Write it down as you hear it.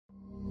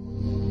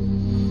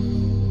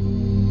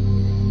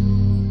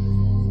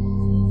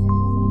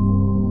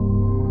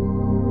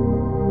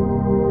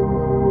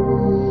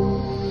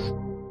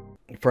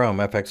From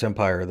FX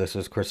Empire, this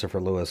is Christopher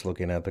Lewis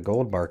looking at the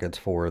gold markets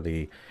for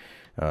the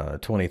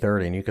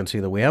 2030. And you can see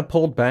that we have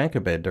pulled back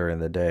a bit during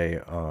the day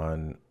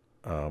on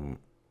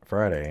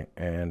Friday.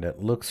 And it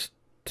looks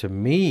to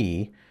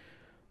me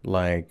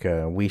like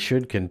we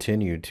should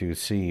continue to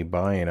see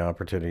buying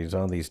opportunities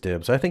on these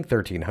dips. I think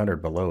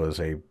 1300 below is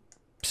a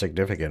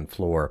significant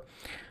floor.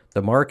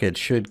 The market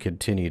should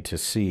continue to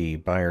see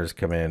buyers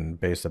come in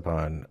based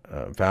upon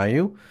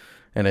value.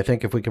 And I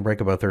think if we can break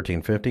above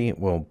 1350,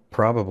 we'll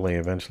probably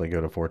eventually go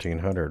to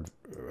 1400.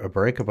 A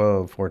break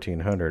above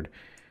 1400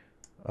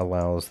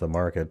 allows the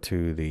market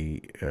to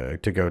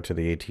go to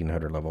the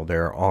 1800 level.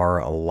 There are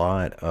a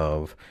lot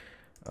of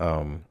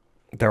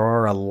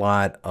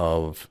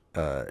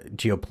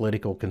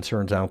geopolitical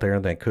concerns out there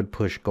that could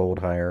push gold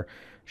higher.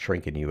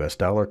 Shrinking U.S.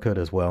 dollar could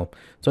as well.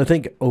 So I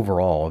think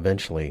overall,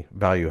 eventually,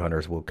 value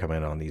hunters will come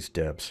in on these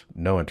dips.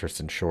 No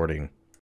interest in shorting